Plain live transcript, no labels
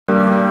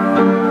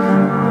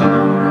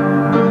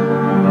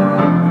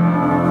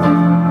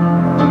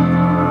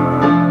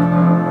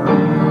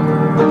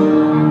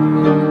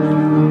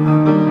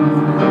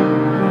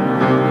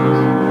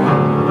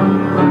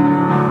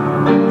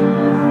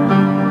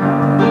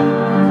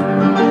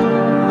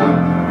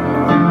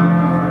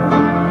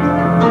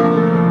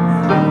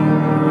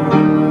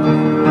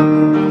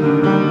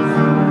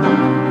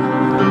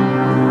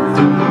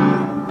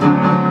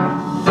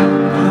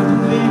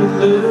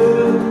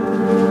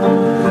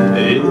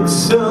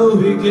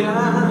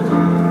began.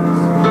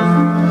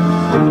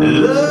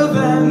 Love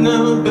had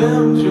no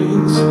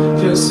boundaries,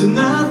 just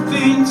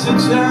nothing to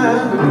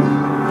tell.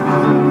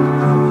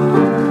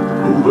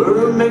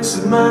 World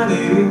makes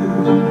money,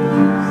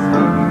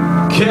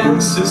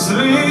 cancer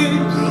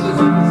sleeps.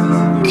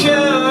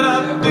 Could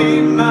I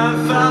be my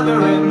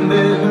father and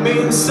it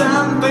means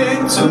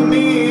something to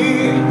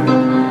me?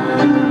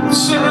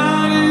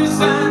 Chinese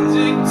and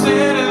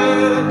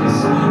dictators,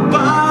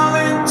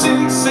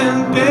 politics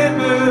and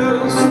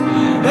papers,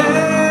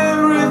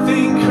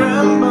 everything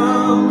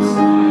crumbles.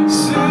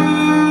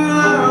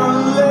 Sooner or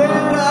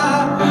later,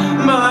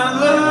 my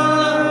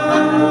love,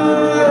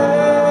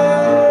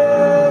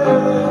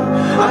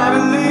 I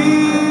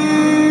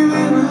believe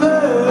in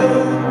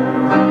love.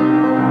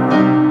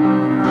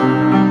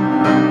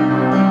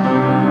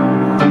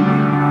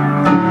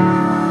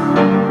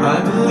 I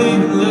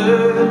believe in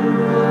love.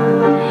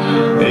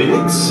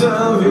 It's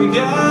all we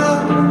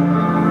got.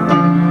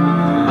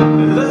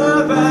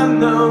 Love and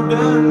no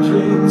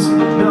boundaries,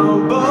 no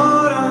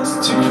borders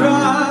to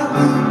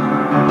cross.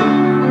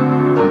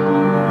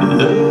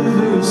 Love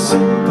is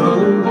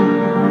simple.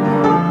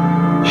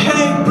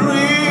 Hey,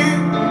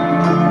 breathe.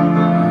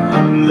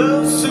 No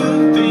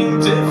soothing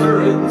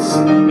difference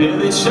in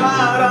the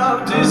shadow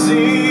of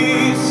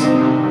disease.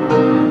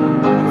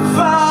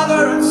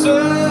 Father and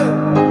son,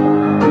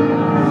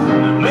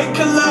 make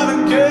a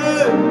loving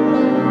good.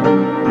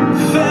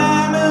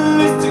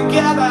 Families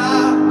together,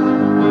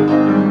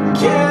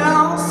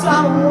 kill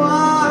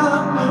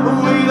someone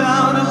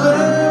without a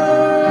love.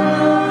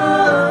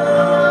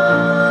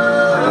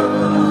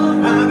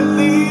 I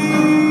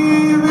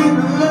believe in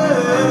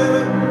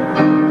love.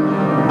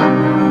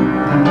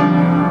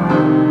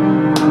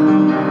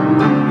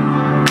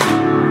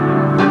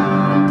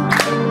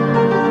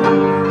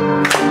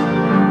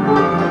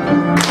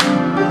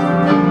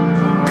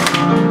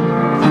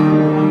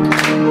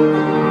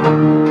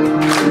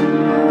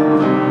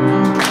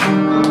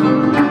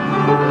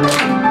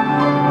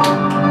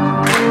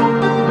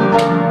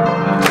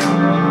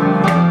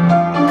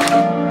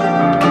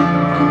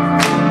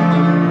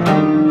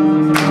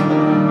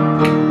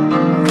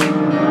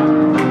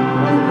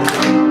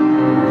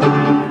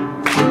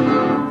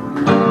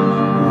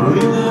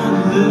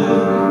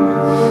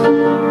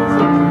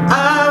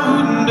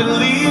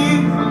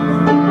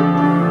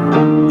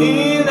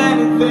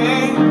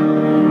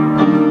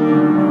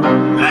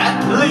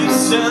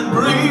 And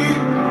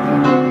breathe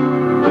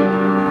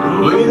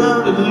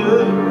without the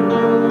love.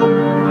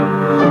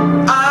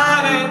 I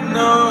had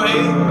no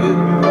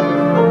hate.